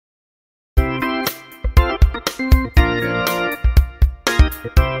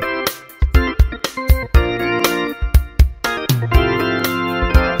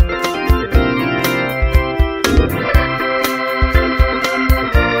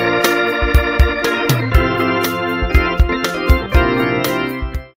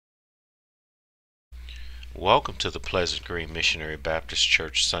Welcome to the Pleasant Green Missionary Baptist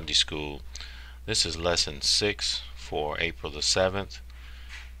Church Sunday School. This is Lesson 6 for April the 7th,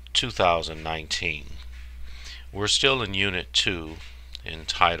 2019. We're still in Unit 2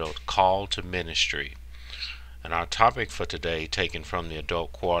 entitled Call to Ministry. And our topic for today, taken from the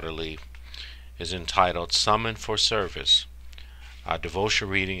Adult Quarterly, is entitled Summoned for Service. Our devotion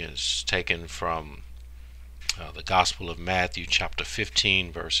reading is taken from the Gospel of Matthew chapter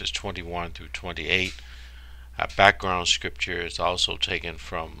 15 verses 21 through 28. Our background scripture is also taken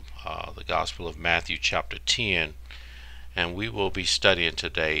from the Gospel of Matthew chapter 10, and we will be studying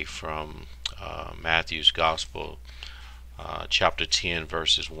today from Matthew's Gospel chapter 10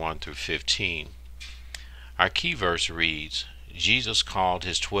 verses 1 through 15. Our key verse reads, Jesus called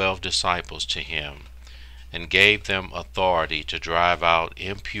his 12 disciples to him and gave them authority to drive out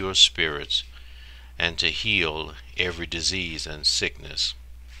impure spirits and to heal every disease and sickness.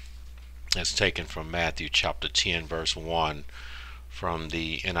 That's taken from Matthew chapter 10 verse 1 from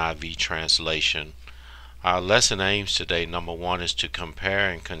the NIV translation. Our lesson aims today, number one, is to compare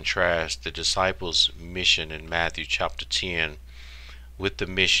and contrast the disciples' mission in Matthew chapter 10 with the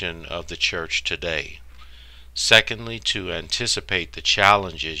mission of the church today. Secondly, to anticipate the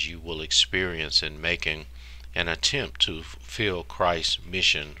challenges you will experience in making an attempt to fulfill Christ's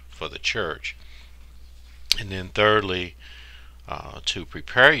mission for the church. And then thirdly, to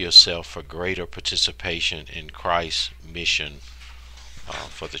prepare yourself for greater participation in Christ's mission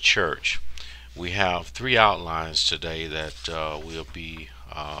for the church. We have three outlines today that will be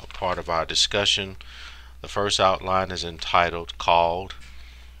part of our discussion. The first outline is entitled Called.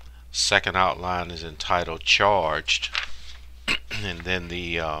 Second outline is entitled Charged. And then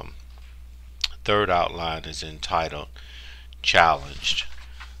the third outline is entitled Challenged.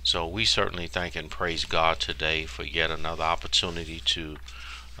 So we certainly thank and praise God today for yet another opportunity to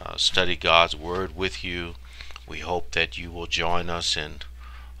study God's Word with you. We hope that you will join us in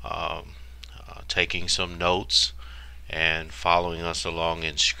taking some notes and following us along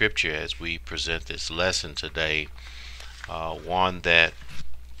in Scripture as we present this lesson today, one that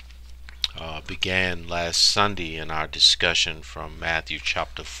began last Sunday in our discussion from Matthew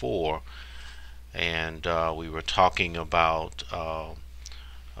chapter 4, and we were talking about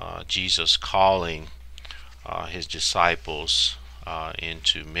Jesus calling his disciples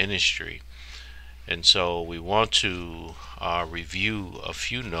into ministry. And so we want to review a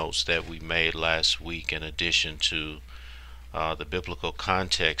few notes that we made last week in addition to the biblical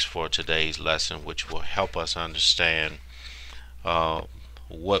context for today's lesson, which will help us understand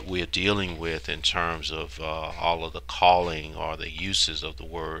what we're dealing with in terms of all of the calling or the uses of the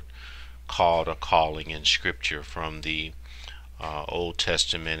word called or calling in Scripture from the Old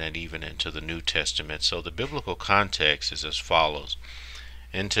Testament and even into the New Testament. So the biblical context is as follows.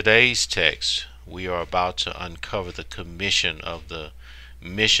 In today's text, we are about to uncover the commission of the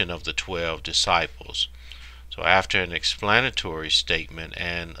mission of the 12 disciples. So after an explanatory statement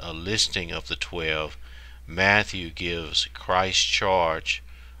and a listing of the 12, Matthew gives Christ's charge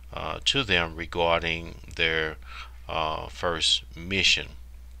to them regarding their first mission.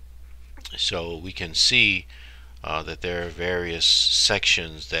 So we can see that there are various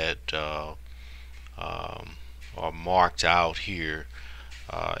sections that are marked out here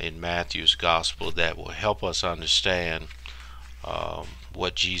in Matthew's Gospel that will help us understand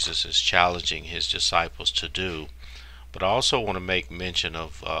what Jesus is challenging his disciples to do. But I also want to make mention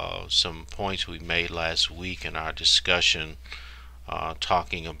of some points we made last week in our discussion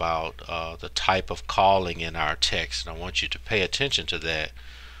talking about the type of calling in our text. And I want you to pay attention to that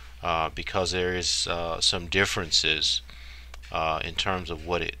because there is some differences in terms of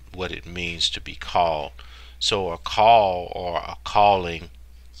what it means to be called. So a call or a calling,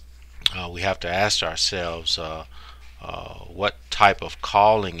 we have to ask ourselves what type of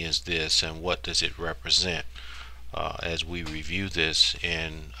calling is this and what does it represent as we review this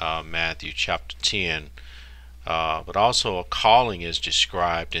in Matthew chapter 10. But also a calling is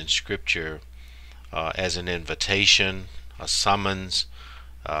described in Scripture as an invitation, a summons,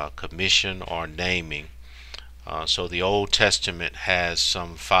 commission, or naming. So the Old Testament has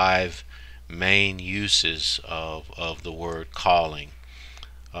some 5 main uses of the word calling.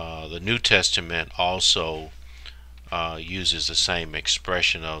 The New Testament also uses the same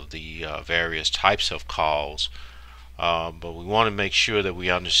expression of the various types of calls, but we want to make sure that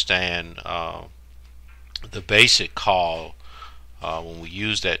we understand the basic call. When we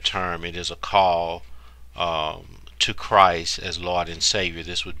use that term, it is a call to Christ as Lord and Savior.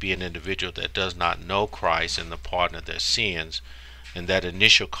 This would be an individual that does not know Christ and the pardon of their sins, and that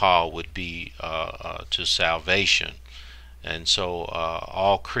initial call would be to salvation. And so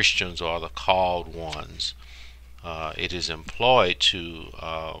all Christians are the called ones. it is employed to,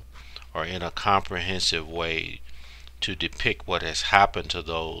 or in a comprehensive way, to depict what has happened to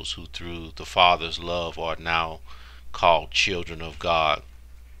those who through the Father's love are now called children of God.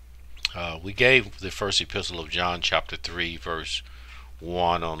 We gave the first epistle of John chapter 3 verse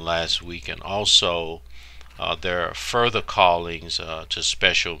 1 on last week, and also there are further callings to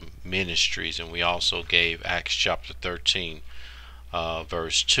special ministries, and we also gave Acts chapter 13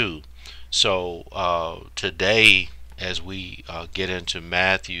 verse 2. So today, as we get into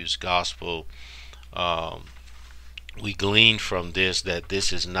Matthew's gospel, we glean from this that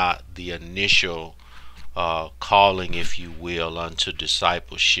this is not the initial calling, if you will, unto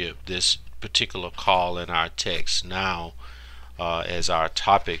discipleship. This particular call in our text now, as our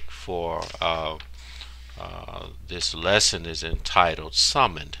topic for this lesson, is entitled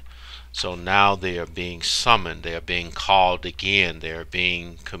Summoned. So now they are being summoned, they are being called again, they are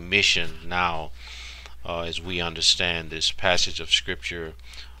being commissioned now, as we understand this passage of Scripture,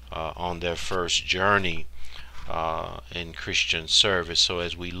 on their first journey in Christian service. So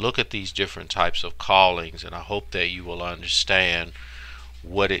as we look at these different types of callings, and I hope that you will understand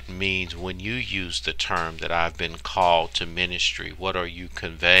what it means when you use the term that I've been called to ministry. What are you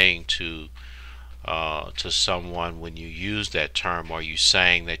conveying to someone when you use that term? Are you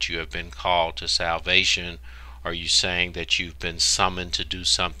saying that you have been called to salvation? Are you saying that you've been summoned to do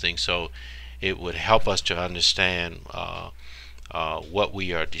something? So it would help us to understand what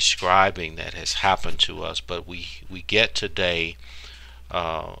we are describing that has happened to us. But we get today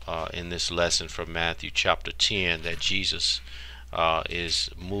in this lesson from Matthew chapter 10 that Jesus is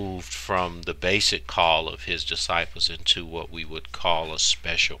moved from the basic call of his disciples into what we would call a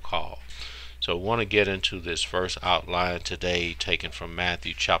special call. So I want to get into this first outline today, taken from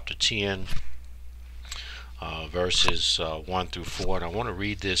Matthew chapter 10, verses 1 through 4. And I want to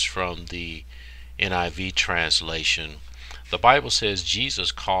read this from the NIV translation. The Bible says,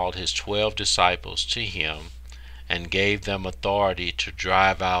 Jesus called his 12 disciples to him and gave them authority to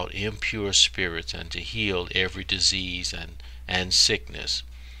drive out impure spirits and to heal every disease and sickness.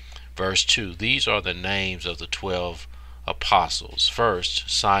 Verse 2, these are the names of the 12 apostles. First,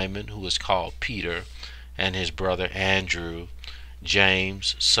 Simon, who is called Peter, and his brother Andrew,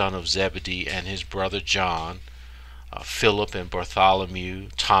 James, son of Zebedee, and his brother John, Philip and Bartholomew,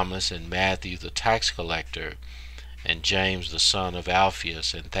 Thomas and Matthew the tax collector, and James the son of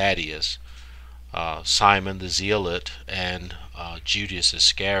Alphaeus and Thaddeus, Simon the Zealot, and Judas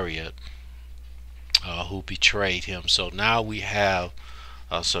Iscariot, who betrayed him. So now we have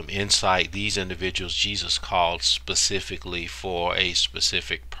some insight. These individuals Jesus called specifically for a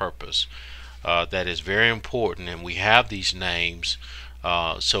specific purpose. That is very important, and we have these names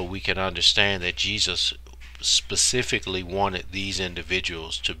so we can understand that Jesus specifically wanted these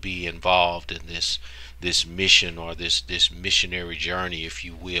individuals to be involved in this mission, or this missionary journey, if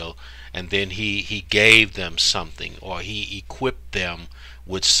you will. And then he gave them something, or he equipped them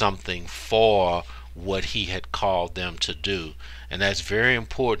with something for what he had called them to do. And that's very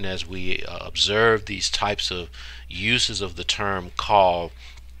important as we observe these types of uses of the term call,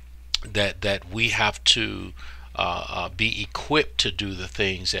 that we have to be equipped to do the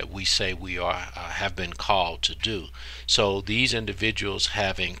things that we say we have been called to do. So these individuals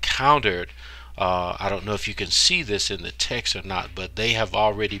have encountered, I don't know if you can see this in the text or not, but they have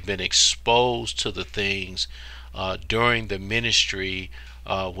already been exposed to the things during the ministry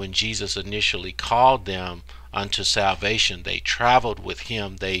when Jesus initially called them unto salvation. They traveled with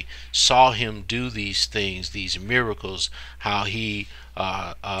him. They saw him do these things, these miracles, how he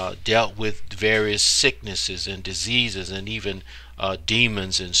dealt with various sicknesses and diseases, and even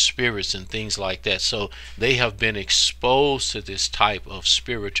demons and spirits and things like that. So they have been exposed to this type of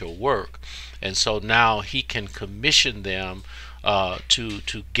spiritual work, and so now he can commission them to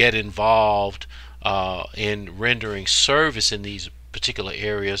get involved in rendering service in these particular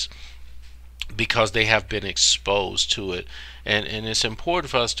areas, because they have been exposed to it. And it's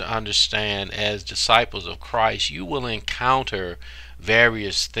important for us to understand, as disciples of Christ, you will encounter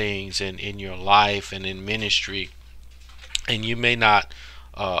various things in your life and in ministry, and you may not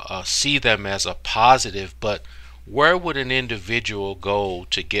see them as a positive, but where would an individual go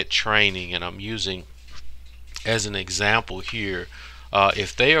to get training? And I'm using as an example here,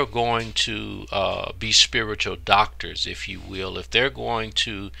 if they are going to be spiritual doctors, if you will, if they're going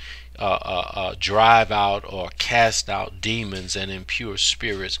to drive out or cast out demons and impure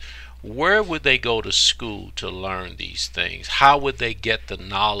spirits, where would they go to school to learn these things? How would they get the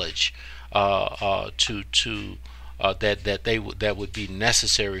knowledge to that would be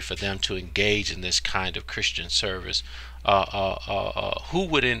necessary for them to engage in this kind of Christian service. Who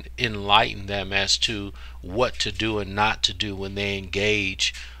would enlighten them as to what to do and not to do when they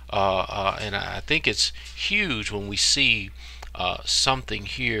engage? And I think it's huge when we see something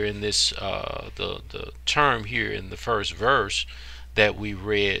here in this the term here in the first verse that we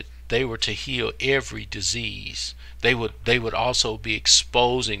read. They were to heal every disease. They would also be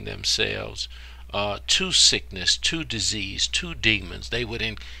exposing themselves to sickness, to disease, to demons. They would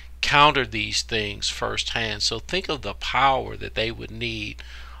encounter these things firsthand. So think of the power that they would need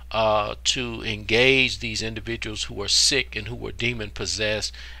to engage these individuals who are sick and who are demon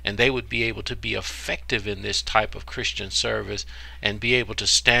possessed, and they would be able to be effective in this type of Christian service and be able to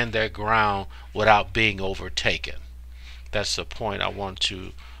stand their ground without being overtaken. That's the point I want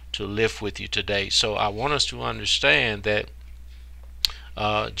to lift with you today. So I want us to understand that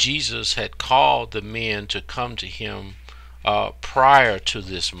Jesus had called the men to come to him prior to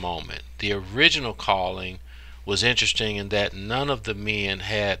this moment. The original calling was interesting in that none of the men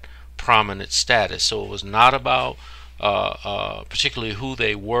had prominent status. So it was not about particularly who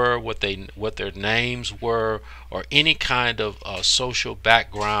they were, what their names were, or any kind of social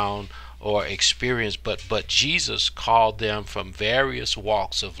background or experience. But Jesus called them from various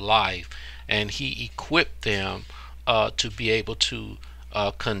walks of life, and he equipped them to be able to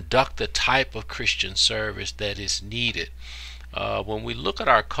conduct the type of Christian service that is needed. When we look at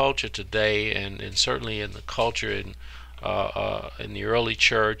our culture today, and certainly in the culture in the early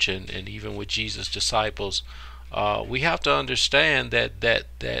church and even with Jesus' disciples, we have to understand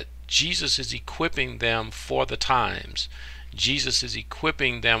that Jesus is equipping them for the times. Jesus is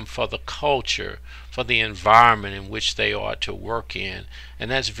equipping them for the culture, for the environment in which they are to work in. And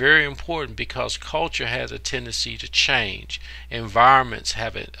that's very important because culture has a tendency to change. Environments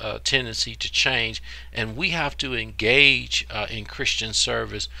have a tendency to change. And we have to engage in Christian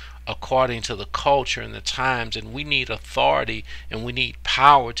service according to the culture and the times. And we need authority and we need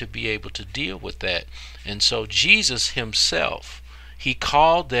power to be able to deal with that. And so Jesus himself, he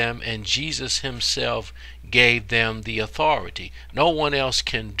called them, and Jesus himself gave them the authority. No one else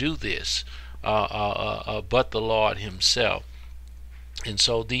can do this but the Lord himself. And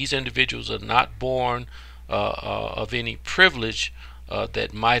so these individuals are not born of any privilege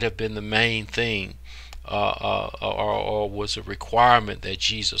that might have been the main thing or was a requirement that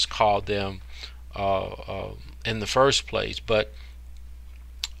Jesus called them in the first place. But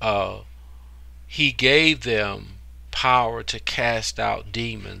he gave them power to cast out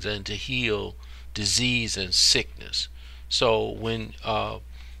demons and to heal disease and sickness. So when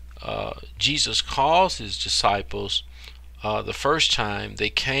Jesus calls his disciples the first time, they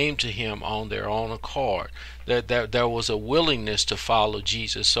came to him on their own accord. There was a willingness to follow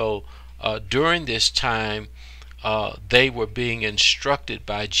Jesus. So during this time, they were being instructed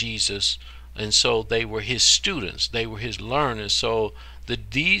by Jesus, and so they were his students, they were his learners. So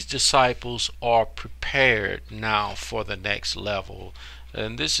these disciples are prepared now for the next level.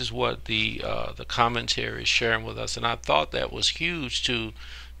 And this is what the commentary is sharing with us. And I thought that was huge to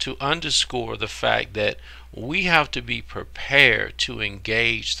underscore the fact that we have to be prepared to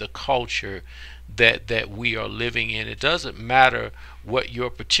engage the culture that we are living in. It doesn't matter what your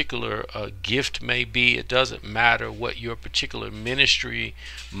particular gift may be. It doesn't matter what your particular ministry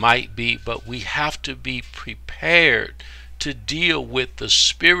might be. But we have to be prepared to deal with the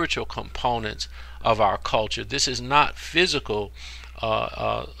spiritual components of our culture. This is not physical,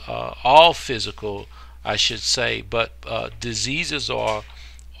 all physical, I should say, but diseases are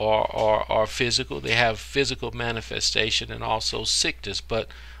physical. They have physical manifestation and also sickness. But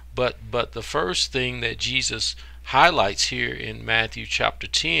the first thing that Jesus highlights here in Matthew chapter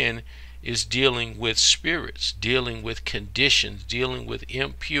 10 is dealing with spirits, dealing with conditions, dealing with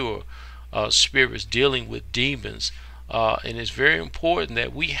impure spirits, dealing with demons. And it's very important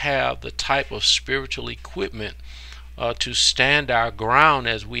that we have the type of spiritual equipment to stand our ground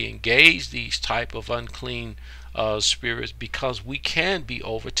as we engage these type of unclean spirits, because we can be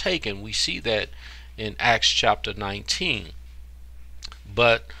overtaken. We see that in Acts chapter 19.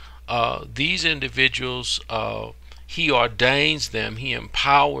 But these individuals, he ordains them, he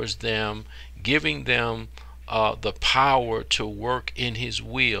empowers them, giving them the power to work in his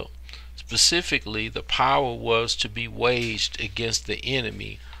will. Specifically, the power was to be waged against the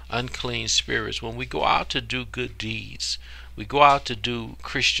enemy, unclean spirits. When we go out to do good deeds, we go out to do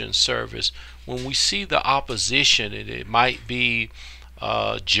Christian service, when we see the opposition, and it might be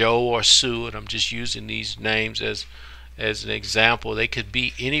Joe or Sue, and I'm just using these names as an example. They could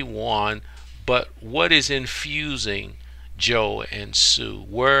be anyone, but what is infusing Joe and Sue?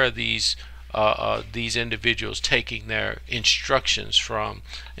 Where are these these individuals taking their instructions from.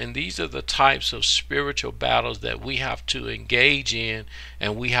 And these are the types of spiritual battles that we have to engage in,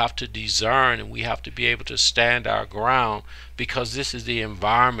 and we have to discern, and we have to be able to stand our ground, because this is the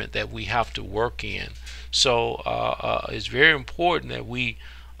environment that we have to work in. So it's very important that we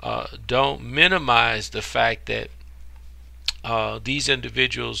don't minimize the fact that these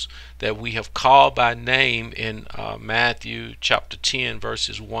individuals that we have called by name in Matthew chapter 10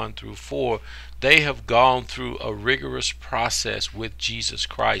 verses 1 through 4, they have gone through a rigorous process with Jesus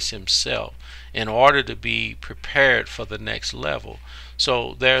Christ himself in order to be prepared for the next level.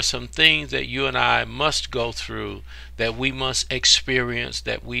 So there are some things that you and I must go through, that we must experience,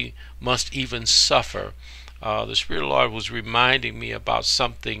 that we must even suffer. The Spirit of the Lord was reminding me about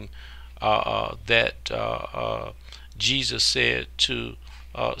something that Jesus said to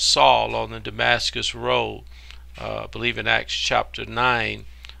Saul on the Damascus road, I believe in Acts chapter 9,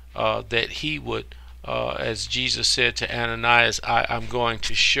 that he would, as Jesus said to Ananias, I'm going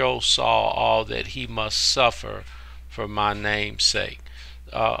to show Saul all that he must suffer for my name's sake.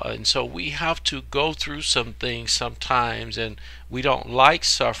 And so we have to go through some things sometimes, and we don't like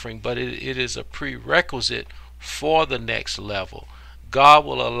suffering, but it is a prerequisite for the next level. God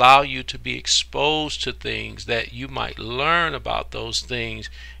will allow you to be exposed to things that you might learn about those things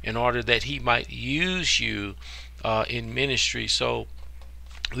in order that he might use you in ministry. So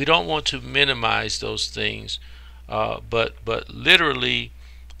we don't want to minimize those things, but literally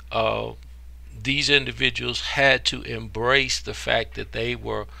these individuals had to embrace the fact that they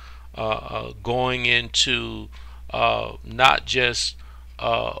were going into not just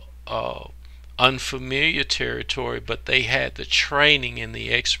unfamiliar territory, but they had the training and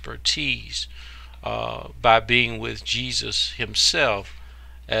the expertise by being with Jesus himself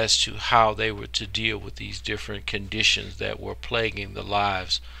as to how they were to deal with these different conditions that were plaguing the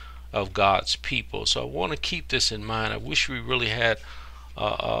lives of God's people. So I want to keep this in mind. I wish we really had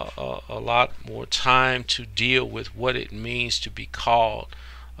a lot more time to deal with what it means to be called,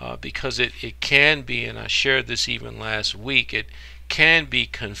 because it can be, and I shared this even last week, it can be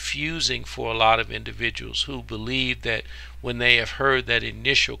confusing for a lot of individuals who believe that when they have heard that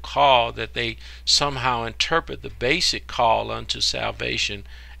initial call, that they somehow interpret the basic call unto salvation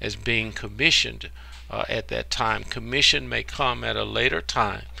as being commissioned at that time. Commission may come at a later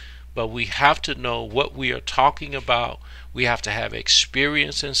time, but we have to know what we are talking about. We have to have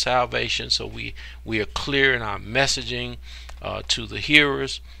experience in salvation, so we are clear in our messaging to the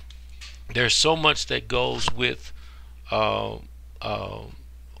hearers. There's so much that goes with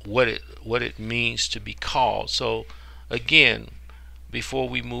what it means to be called. So again, before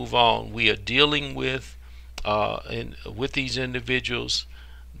we move on, we are dealing with these individuals.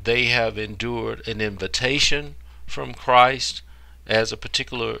 They have endured an invitation from Christ as a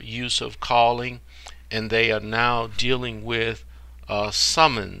particular use of calling, and they are now dealing with a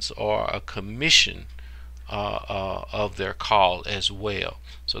summons or a commission of their call as well.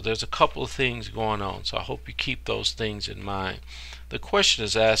 So there's a couple of things going on. So I hope you keep those things in mind. The question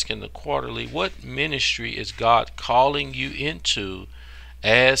is asked in the quarterly, what ministry is God calling you into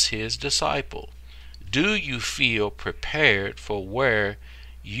as his disciple? Do you feel prepared for where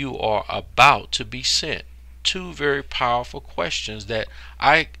you are about to be sent? Two very powerful questions that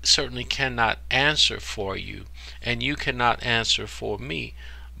I certainly cannot answer for you, and you cannot answer for me.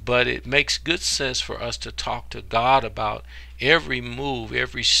 But it makes good sense for us to talk to God about every move,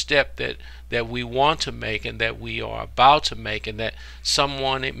 every step that we want to make and that we are about to make, and that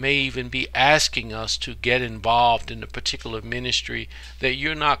someone, it may even be asking us to get involved in a particular ministry that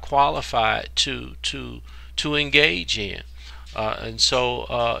you're not qualified to engage in. And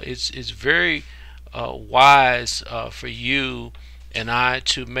so it's very wise for you and I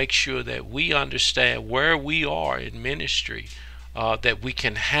to make sure that we understand where we are in ministry, that we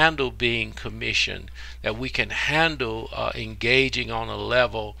can handle being commissioned, that we can handle engaging on a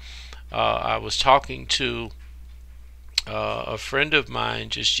level. I was talking to a friend of mine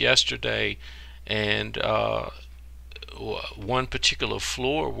just yesterday, and one particular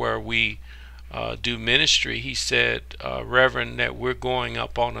floor where we do ministry, he said, Reverend, that we're going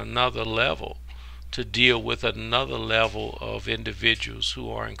up on another level to deal with another level of individuals who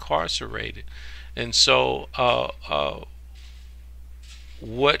are incarcerated. And so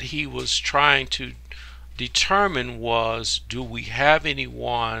what he was trying to determine was, do we have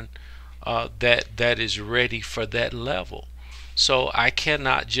anyone that is ready for that level? So I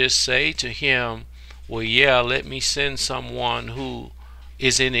cannot just say to him, well, yeah, let me send someone who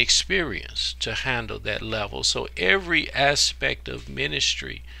is inexperienced to handle that level. So every aspect of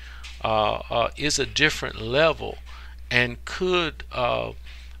ministry is a different level, and could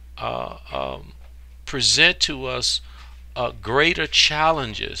uh, um, present to us greater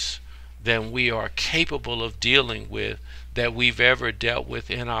challenges than we are capable of dealing with, that we've ever dealt with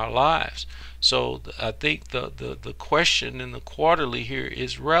in our lives. So I think the question in the quarterly here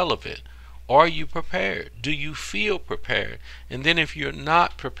is relevant. Are you prepared? Do you feel prepared? And then if you're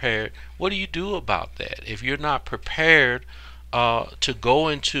not prepared, what do you do about that? If you're not prepared to go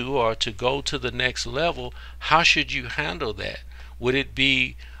into or to go to the next level, how should you handle that? Would it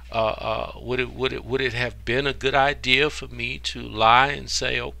be would it have been a good idea for me to lie and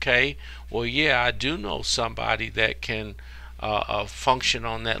say, okay, well, yeah, I do know somebody that can function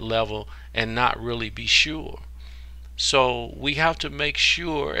on that level, and not really be sure? So we have to make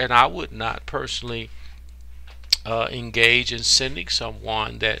sure, and I would not personally engage in sending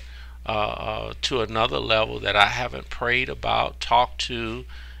someone that to another level that I haven't prayed about, talked to,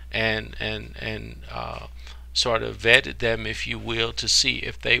 and sort of vetted them, if you will, to see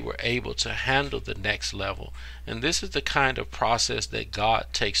if they were able to handle the next level. And this is the kind of process that God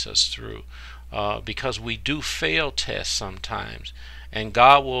takes us through, because we do fail tests sometimes, and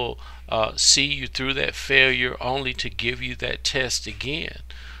God will see you through that failure only to give you that test again.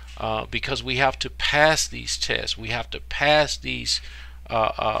 Because we have to pass these tests, we have to pass these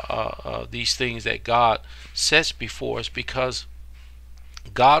things that God sets before us, because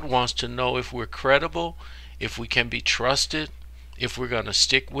God wants to know if we're credible, if we can be trusted, if we're going to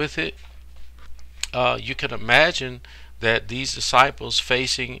stick with it. You can imagine that these disciples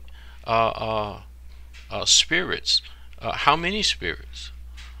facing spirits. How many spirits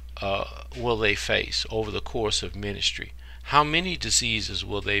will they face over the course of ministry? How many diseases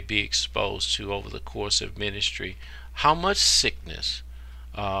will they be exposed to over the course of ministry? How much sickness?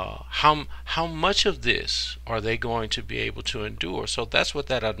 How much of this are they going to be able to endure? So that's what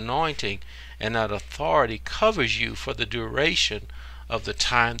that anointing and that authority covers you for the duration of the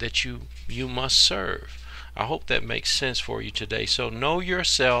time that you must serve. I hope that makes sense for you today. So know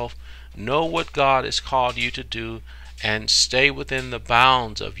yourself, know what God has called you to do, and stay within the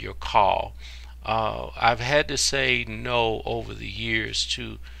bounds of your call. I've had to say no over the years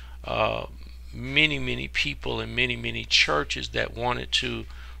to many people and many churches that wanted to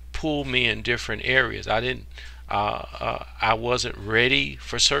pull me in different areas. I wasn't ready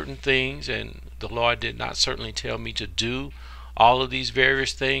for certain things, and the Lord did not certainly tell me to do all of these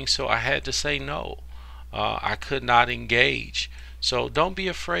various things, so I had to say no. I could not engage. So don't be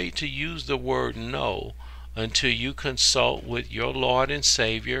afraid to use the word no until you consult with your Lord and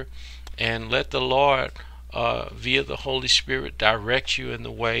Savior, and let the Lord, via the Holy Spirit, direct you in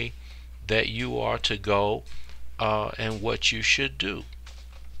the way that you are to go, and what you should do.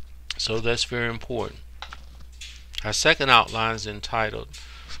 So that's very important. Our second outline is entitled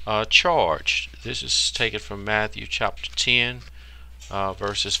Charged. This is taken from Matthew chapter 10,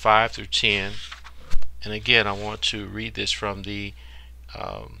 verses 5 through 10. And again, I want to read this from the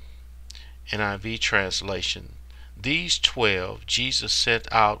NIV translation. These 12 Jesus sent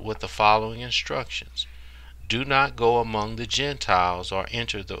out with the following instructions: do not go among the Gentiles, or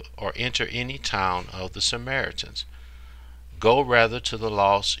enter any town of the Samaritans. Go rather to the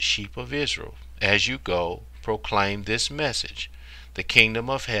lost sheep of Israel. As you go, proclaim this message: the kingdom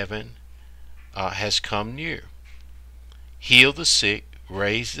of heaven has come near. Heal the sick,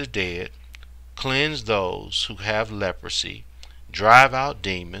 raise the dead, cleanse those who have leprosy, drive out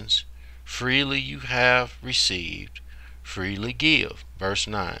demons. Freely you have received, freely give. Verse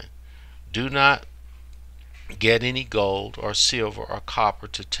 9. Do not get any gold or silver or copper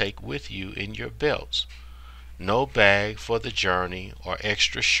to take with you in your belts. No bag for the journey, or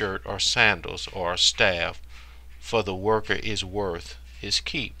extra shirt or sandals or staff, for the worker is worth his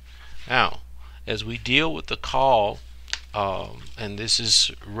keep. Now, as we deal with the call, and this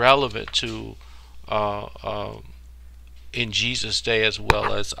is relevant to in Jesus' day as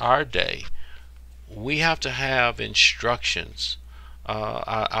well as our day, we have to have instructions.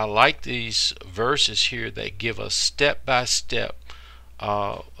 I like these verses here that give us step-by-step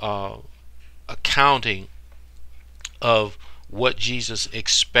accounting of what Jesus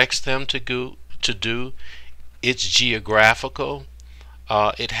expects them to do. It's geographical.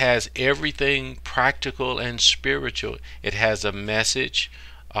 It has everything practical and spiritual. It has a message.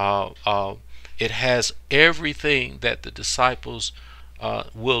 It has everything that the disciples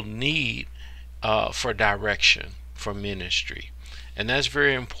will need for direction, for ministry. And that's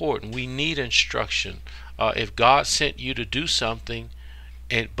very important. We need instruction. If God sent you to do something,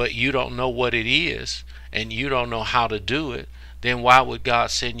 but you don't know what it is, and you don't know how to do it, then why would God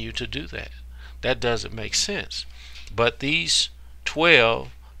send you to do that? That doesn't make sense. But these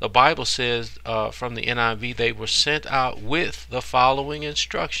 12 the Bible says from the NIV, they were sent out with the following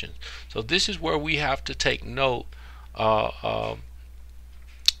instructions. So this is where we have to take note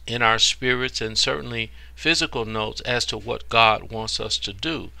in our spirits and certainly physical notes as to what God wants us to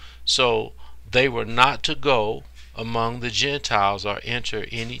do. So they were not to go among the Gentiles or enter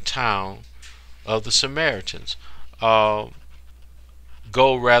any town of the Samaritans. Go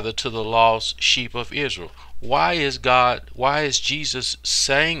rather to the lost sheep of Israel. Why is Jesus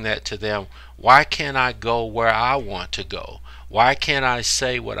saying that to them? Why can't I go where I want to go? Why can't I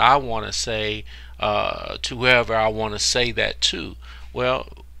say what I want to say to whoever I want to say that to? Well,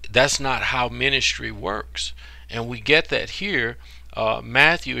 that's not how ministry works. And we get that here.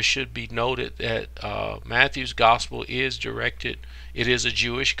 Matthew, it should be noted that Matthew's gospel is directed, it is a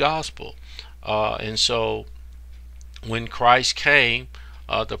Jewish gospel. And so when Christ came,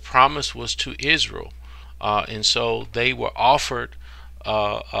 the promise was to Israel. And so they were offered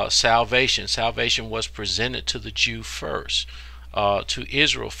salvation. Salvation was presented to the Jew first, to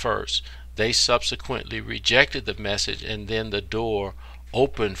Israel first. They subsequently rejected the message, and then the door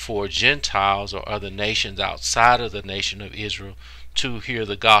opened for Gentiles or other nations outside of the nation of Israel to hear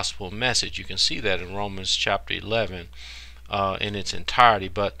the gospel message. You can see that in Romans chapter 11 in its entirety.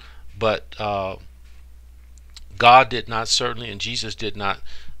 But God did not certainly, and Jesus did not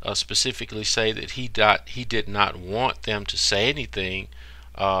specifically say that he did not want them to say anything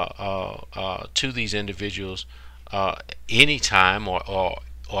to these individuals anytime or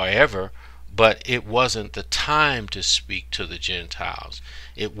ever. But it wasn't the time to speak to the Gentiles.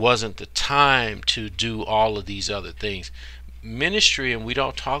 It wasn't the time to do all of these other things. Ministry, and we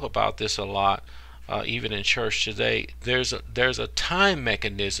don't talk about this a lot, even in church today. There's a time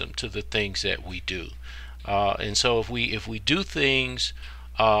mechanism to the things that we do, and so if we do things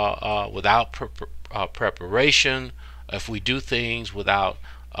without preparation, if we do things without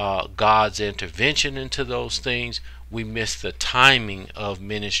God's intervention into those things, we miss the timing of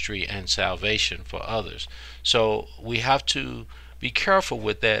ministry and salvation for others. So we have to be careful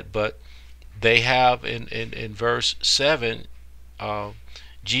with that. But they have in verse 7,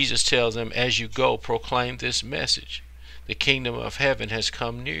 Jesus tells them, as you go, proclaim this message. The kingdom of heaven has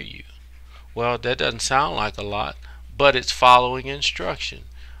come near you. Well, that doesn't sound like a lot, but it's following instruction.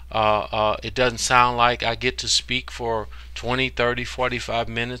 It doesn't sound like I get to speak for 20, 30, 45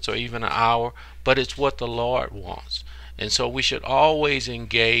 minutes or even an hour, but it's what the Lord wants. And so we should always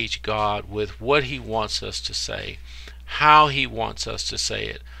engage God with what he wants us to say, how he wants us to say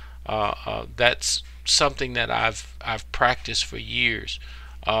it. That's something that I've practiced for years.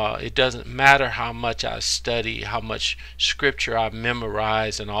 It doesn't matter how much I study, how much scripture I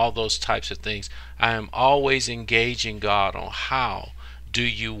memorize, and all those types of things. I am always engaging God on how do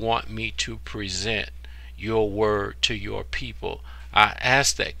you want me to present your word to your people. I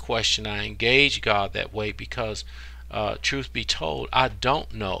ask that question. I engage God that way because truth be told, I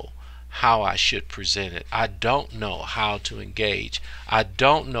don't know how I should present it. I don't know how to engage. I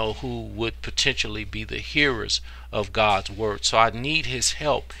don't know who would potentially be the hearers of God's word. So I need his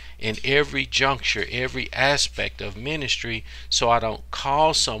help in every juncture, every aspect of ministry, so I don't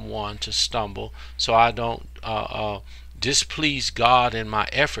cause someone to stumble, so I don't displease God in my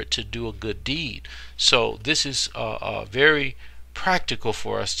effort to do a good deed. So this is very practical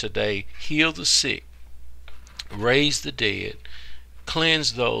for us today. Heal the sick, raise the dead,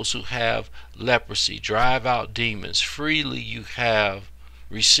 cleanse those who have leprosy, drive out demons. Freely you have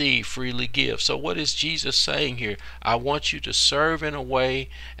received, freely give. So what is Jesus saying here? I want you to serve in a way,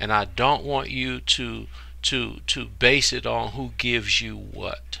 and I don't want you to base it on who gives you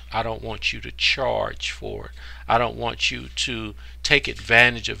what. I don't want you to charge for it. I don't want you to take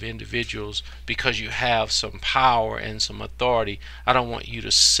advantage of individuals because you have some power and some authority. I don't want you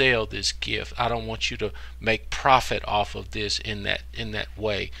to sell this gift. I don't want you to make profit off of this in that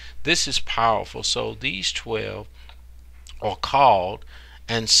way. This is powerful. So these 12 are called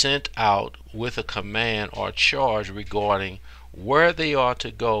and sent out with a command or charge regarding where they are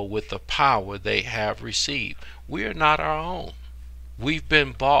to go with the power they have received. We are not our own. We've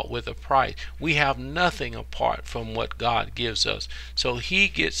been bought with a price. We have nothing apart from what God gives us. So he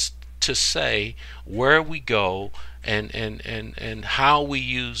gets to say where we go and how we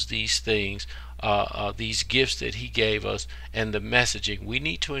use these things, these gifts that he gave us, and the messaging. We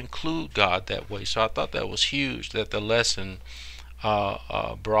need to include God that way. So I thought that was huge that the lesson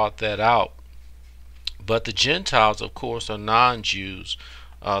brought that out. But the Gentiles, of course, are non-Jews.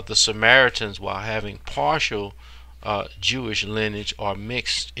 The Samaritans, while having partial Jewish lineage, are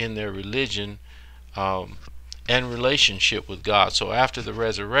mixed in their religion and relationship with God. So after the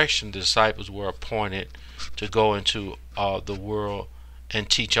resurrection, the disciples were appointed to go into the world and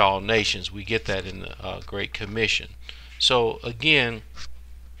teach all nations. We get that in the Great Commission. So again,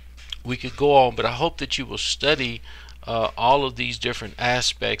 we could go on, but I hope that you will study all of these different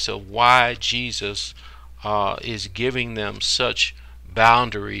aspects of why Jesus is giving them such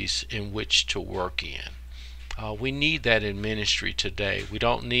boundaries in which to work in. We need that in ministry today. We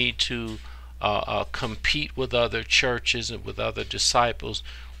don't need to compete with other churches and with other disciples.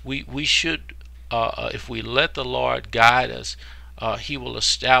 We should, if we let the Lord guide us, He will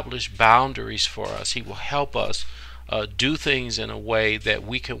establish boundaries for us. He will help us do things in a way that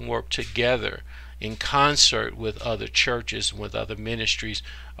we can work together in concert with other churches and with other ministries.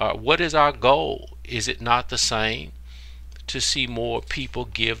 What is our goal? Is it not the same? To see more people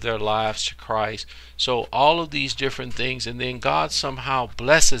give their lives to Christ. So all of these different things, and then God somehow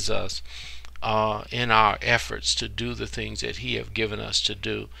blesses us in our efforts to do the things that He has given us to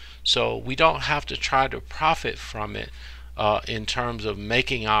do. So we don't have to try to profit from it in terms of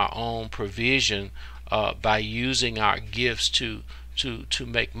making our own provision by using our gifts to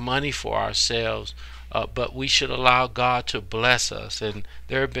make money for ourselves. But we should allow God to bless us. And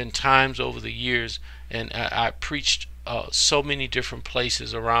there have been times over the years, and I preached so many different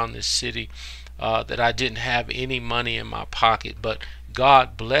places around this city that I didn't have any money in my pocket, but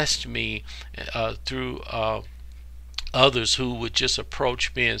God blessed me through others who would just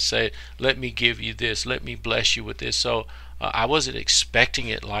approach me and say, let me give you this, let me bless you with this. So I wasn't expecting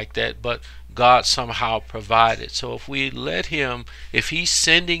it like that, but God somehow provided. So if we let Him, if He's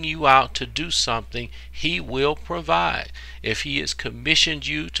sending you out to do something, He will provide. If He has commissioned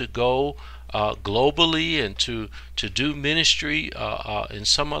you to go globally and to do ministry in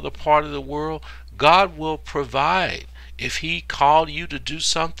some other part of the world, God will provide. If He called you to do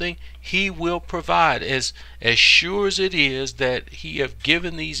something, He will provide. As sure as it is that He have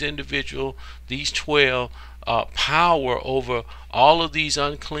given these individuals, these 12, power over all of these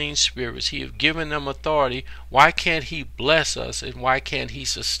unclean spirits, He have given them authority. Why can't He bless us, and why can't He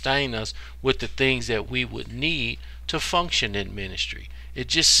sustain us with the things that we would need to function in ministry? It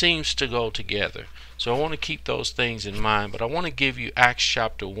just seems to go together. So I want to keep those things in mind. But I want to give you Acts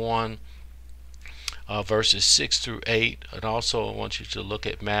chapter 1, verses 6 through 8. And also I want you to look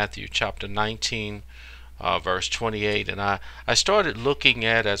at Matthew chapter 19, verse 28. And I started looking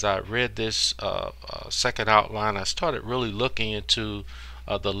at, as I read this second outline, I started really looking into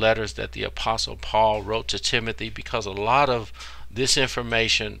the letters that the Apostle Paul wrote to Timothy, because a lot of this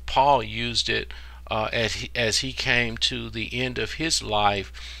information, Paul used it as he came to the end of his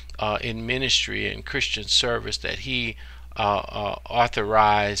life in ministry and Christian service, that he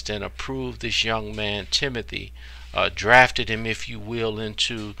authorized and approved this young man Timothy, drafted him, if you will,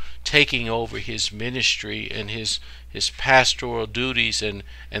 into taking over his ministry and his pastoral duties, and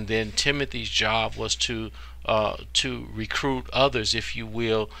then Timothy's job was to recruit others, if you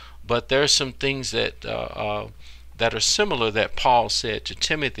will. But there are some things that are similar that Paul said to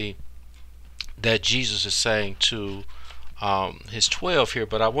Timothy that Jesus is saying to his 12 here.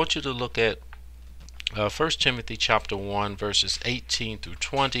 But I want you to look at 1 Timothy chapter 1 verses 18 through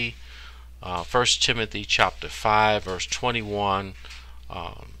 20, 1 Timothy chapter 5 verse 21,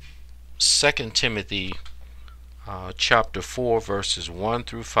 2 Timothy chapter 4 verses 1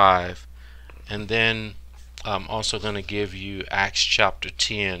 through 5, and then I'm also going to give you Acts chapter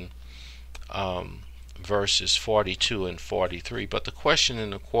 10 verses 42 and 43. But the question in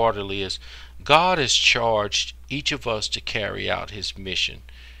the quarterly is, God has charged each of us to carry out His mission.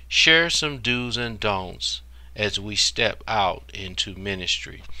 Share some do's and don'ts as we step out into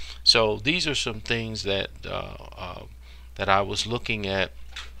ministry. So these are some things that that I was looking at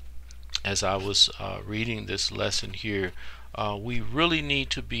as I was reading this lesson here. We really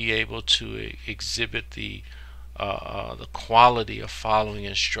need to be able to exhibit the quality of following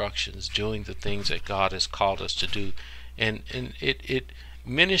instructions, doing the things that God has called us to do. And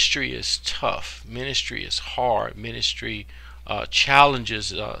ministry is tough. Ministry is hard. Ministry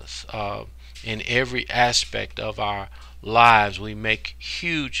challenges us in every aspect of our lives. We make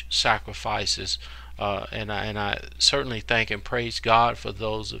huge sacrifices, and I certainly thank and praise God for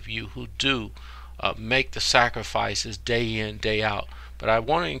those of you who do make the sacrifices day in, day out. But I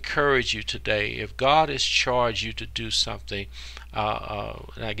want to encourage you today, if God has charged you to do something,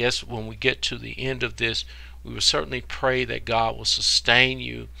 and I guess when we get to the end of this, we will certainly pray that God will sustain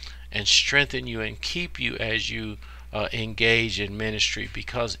you and strengthen you and keep you as you engage in ministry,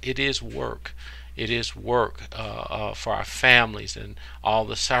 because it is work. It is work for our families and all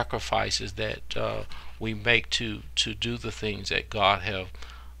the sacrifices that we make to do the things that God have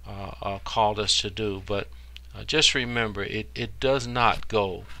called us to do. But just remember, it does not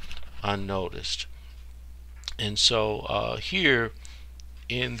go unnoticed. And so here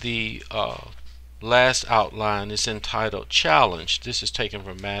in the last outline is entitled Challenge. This is taken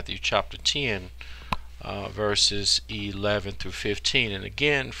from Matthew chapter 10, verses 11 through 15. And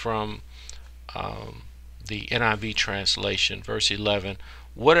again from the NIV translation, verse 11,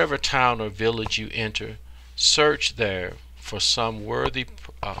 whatever town or village you enter, search there for some worthy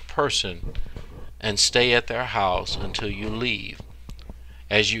person and stay at their house until you leave.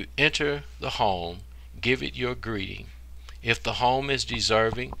 As you enter the home, give it your greeting. If the home is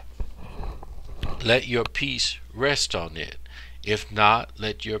deserving, let your peace rest on it. If not,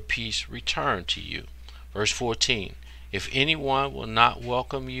 let your peace return to you. Verse 14, if anyone will not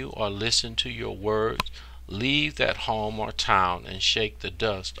welcome you or listen to your words, leave that home or town and shake the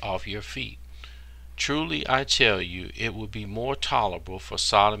dust off your feet. Truly I tell you, it will be more tolerable for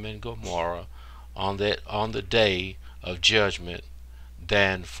Sodom and Gomorrah on the day of judgment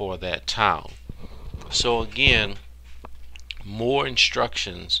than for that town. So again, more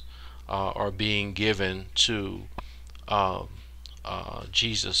instructions are being given to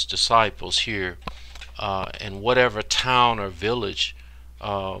Jesus' disciples here, and whatever town or village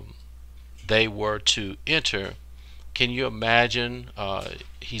they were to enter. Can you imagine?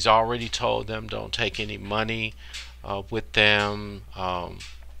 He's already told them don't take any money with them,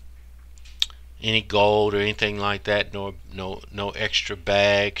 any gold or anything like that, no extra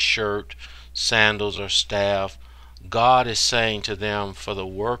bag, shirt, sandals, or staff. God is saying to them, for the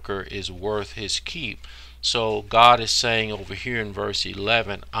worker is worth his keep. So God is saying over here in verse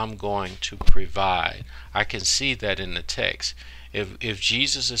 11, I'm going to provide. I can see that in the text. If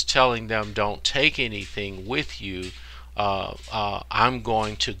Jesus is telling them don't take anything with you, I'm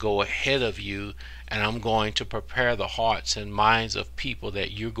going to go ahead of you, and I'm going to prepare the hearts and minds of people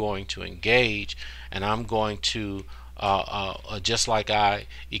that you're going to engage, and I'm going to just like I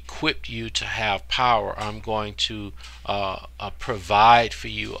equipped you to have power, I'm going to provide for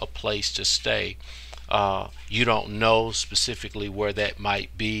you a place to stay. You don't know specifically where that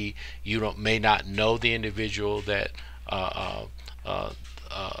might be. You may not know the individual that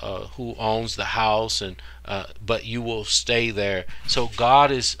who owns the house, and but you will stay there. So God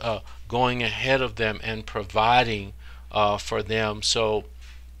is going ahead of them and providing for them. So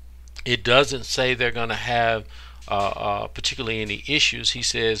it doesn't say they're going to have particularly any issues. He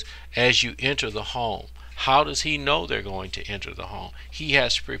says, as you enter the home. How does he know they're going to enter the home? He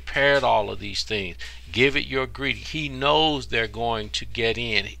has prepared all of these things. Give it your greeting. He knows they're going to get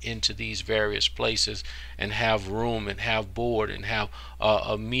into these various places and have room and have board and have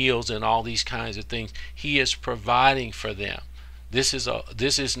meals and all these kinds of things. He is providing for them. This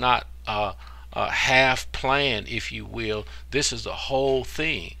is not a half plan, if you will. This is the whole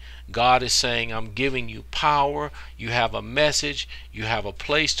thing. God is saying, I'm giving you power. You have a message. You have a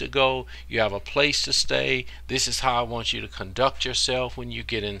place to go. You have a place to stay. This is how I want you to conduct yourself when you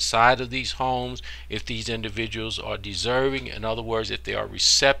get inside of these homes. If these individuals are deserving, in other words, if they are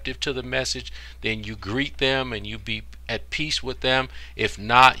receptive to the message, then you greet them and you be at peace with them. If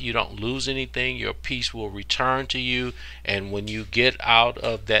not, you don't lose anything. Your peace will return to you. And when you get out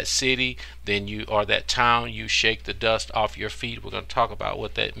of that city, then you, or that town, you shake the dust off your feet. We're going to talk about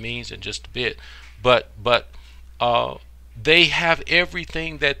what that means in just a bit. But they have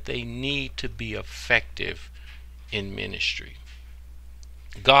everything that they need to be effective in ministry.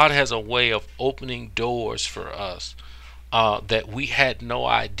 God has a way of opening doors for us that we had no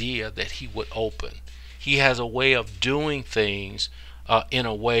idea that he would open. He has a way of doing things in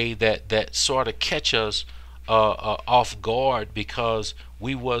a way that sort of catch us off guard, because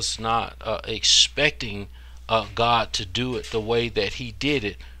we was not expecting God to do it the way that he did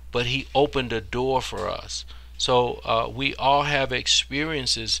it, but he opened a door for us. So we all have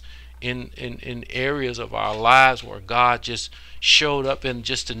experiences in areas of our lives where God just showed up in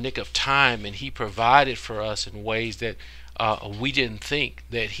just the nick of time, and he provided for us in ways that we didn't think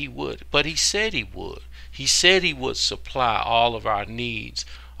that he would, but he said he would. He said he would supply all of our needs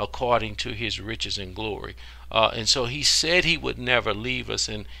according to his riches and glory. And so he said he would never leave us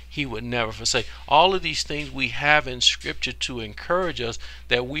and he would never forsake. All of these things we have in Scripture to encourage us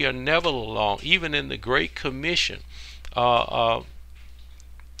that we are never alone. Even in the Great Commission, in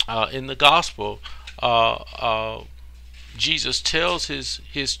the Gospel, Jesus tells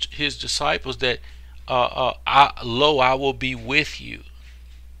his disciples that, I will be with you.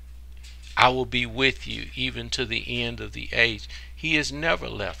 I will be with you even to the end of the age. He has never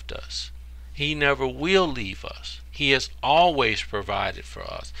left us. He never will leave us. He has always provided for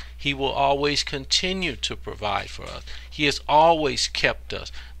us. He will always continue to provide for us. He has always kept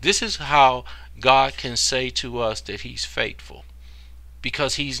us. This is how God can say to us that he's faithful,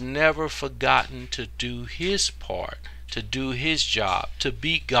 because he's never forgotten to do his part to do his job, to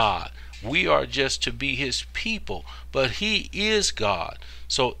be God. We are just to be his people, but he is God.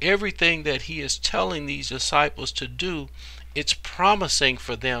 So everything that he is telling these disciples to do, it's promising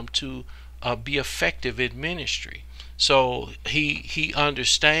for them to be effective in ministry. So he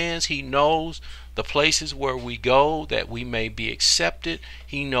understands, he knows the places where we go that we may be accepted.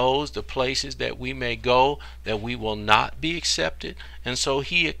 He knows the places that we may go that we will not be accepted. And so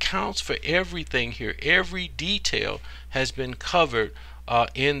he accounts for everything here. Every detail has been covered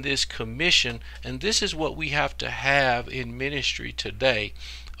in this commission. And this is what we have to have in ministry today,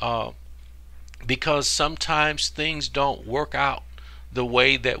 because sometimes things don't work out the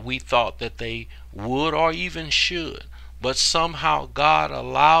way that we thought that they would or even should. But somehow God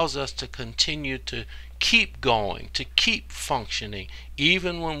allows us to continue to keep going, to keep functioning,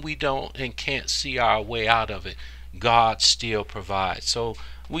 even when we don't and can't see our way out of it. God still provides. So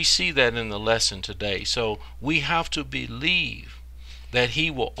we see that in the lesson today. So we have to believe that he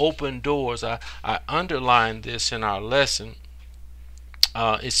will open doors. I underlined this in our lesson.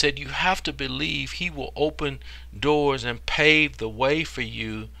 It said you have to believe he will open doors and pave the way for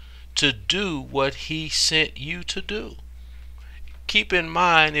you to do what he sent you to do. Keep in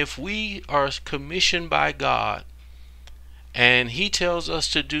mind, if we are commissioned by God and he tells us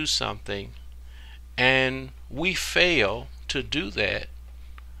to do something and we fail to do that,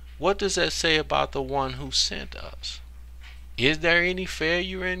 what does that say about the one who sent us? Is there any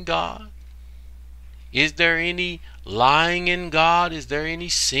failure in God? Is there any lying in God? Is there any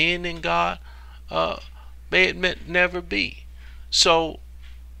sin in God? May it never be. So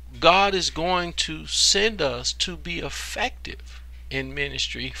God is going to send us to be effective in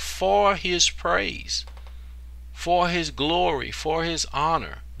ministry for his praise, for his glory, for his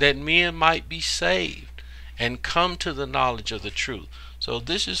honor, that men might be saved and come to the knowledge of the truth. So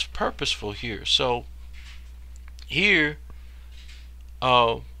this is purposeful here. So here,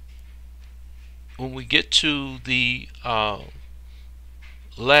 when we get to the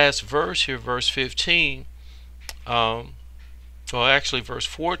last verse here, verse 15, well, actually verse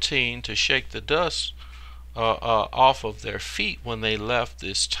 14, to shake the dust off of their feet when they left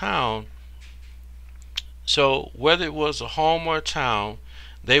this town. So whether it was a home or a town,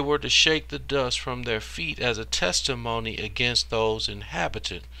 they were to shake the dust from their feet as a testimony against those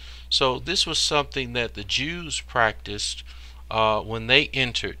inhabited. So this was something that the Jews practiced when they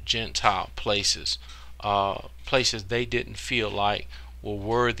entered Gentile places, places they didn't feel like were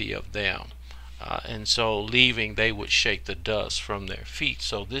worthy of them. And so leaving, they would shake the dust from their feet.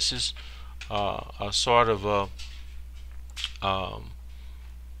 So this is a sort of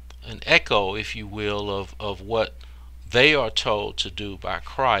an echo, if you will, of what they are told to do by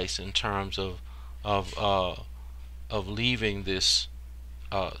Christ in terms of leaving this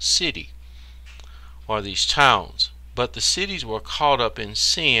city or these towns. But the cities were caught up in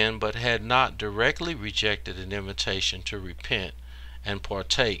sin, but had not directly rejected an invitation to repent and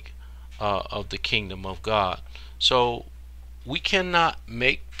partake of the kingdom of God. So we cannot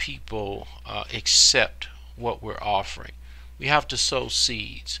make people accept what we're offering. We have to sow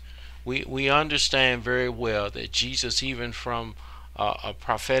seeds. We understand very well that Jesus, even from a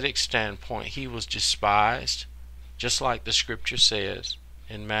prophetic standpoint, he was despised, just like the scripture says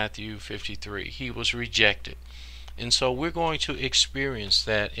in Matthew 53. He was rejected. And so we're going to experience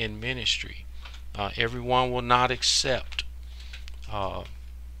that in ministry. Everyone will not accept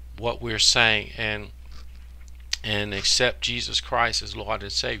what we're saying and accept Jesus Christ as Lord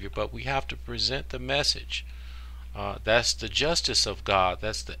and Savior, but we have to present the message. That's the justice of God.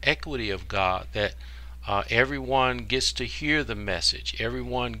 That's the equity of God, that everyone gets to hear the message.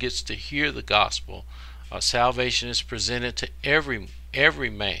 Everyone gets to hear the gospel. Salvation is presented to every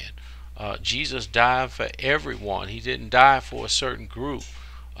man. Jesus died for everyone. He didn't die for a certain group.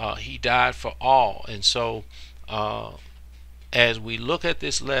 He died for all. And so as we look at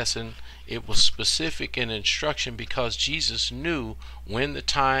this lesson, it was specific in instruction because Jesus knew when the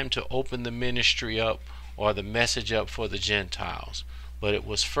time to open the ministry up or the message up for the Gentiles. But it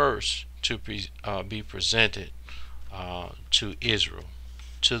was first to be presented to Israel,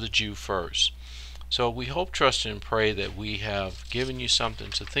 to the Jew first. So we hope, trust, and pray that we have given you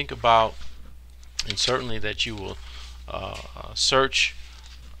something to think about, and certainly that you will search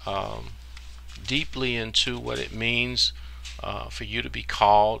deeply into what it means for you to be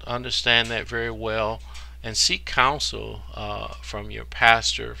called. Understand that very well, and seek counsel from your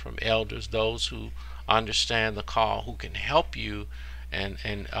pastor, from elders, those who understand the call, who can help you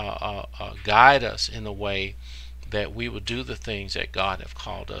and guide us in the way that we will do the things that God have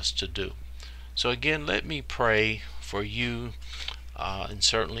called us to do. So again, let me pray for you and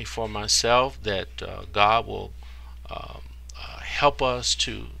certainly for myself, that God will help us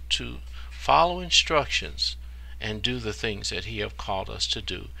to follow instructions and do the things that He have called us to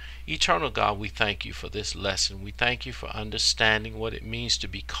do. Eternal God, we thank You for this lesson. We thank You for understanding what it means to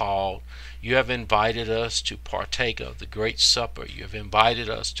be called. You have invited us to partake of the great supper. You have invited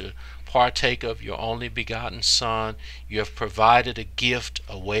us to partake of Your only begotten Son. You have provided a gift,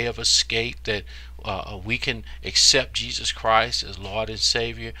 a way of escape that we can accept Jesus Christ as Lord and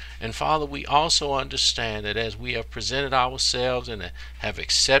Savior. And Father, we also understand that as we have presented ourselves and have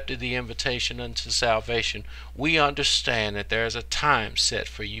accepted the invitation unto salvation, we understand that there is a time set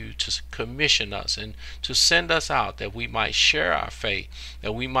for You to commission us and to send us out, that we might share our faith,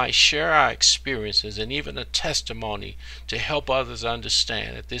 that we might share our experiences, and even a testimony to help others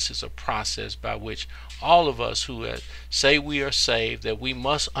understand that this is a process by which all of us who say we are saved, that we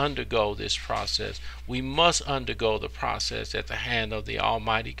must undergo this process. We must undergo the process at the hand of the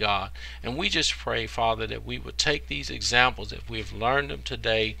Almighty God. And we just pray, Father, that we would take these examples, if we have learned them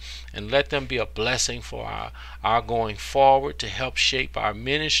today, and let them be a blessing for our going forward, to help shape our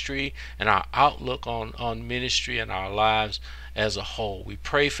ministry and our outlook on ministry and our lives as a whole. We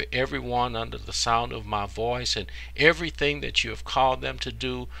pray for everyone under the sound of my voice and everything that You have called them to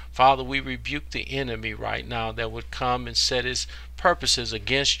do. Father, we rebuke the enemy right now that would come and set his purposes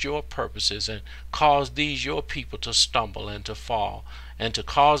against Your purposes and cause these Your people to stumble and to fall, and to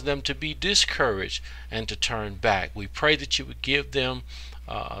cause them to be discouraged and to turn back. We pray that You would give them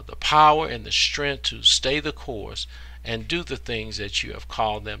the power and the strength to stay the course and do the things that You have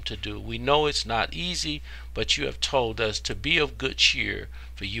called them to do. We know it's not easy, but You have told us to be of good cheer,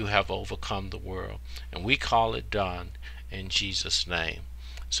 for You have overcome the world. And we call it done in Jesus' name.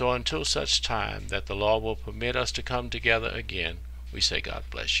 So until such time that the Lord will permit us to come together again, we say God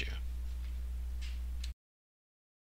bless you.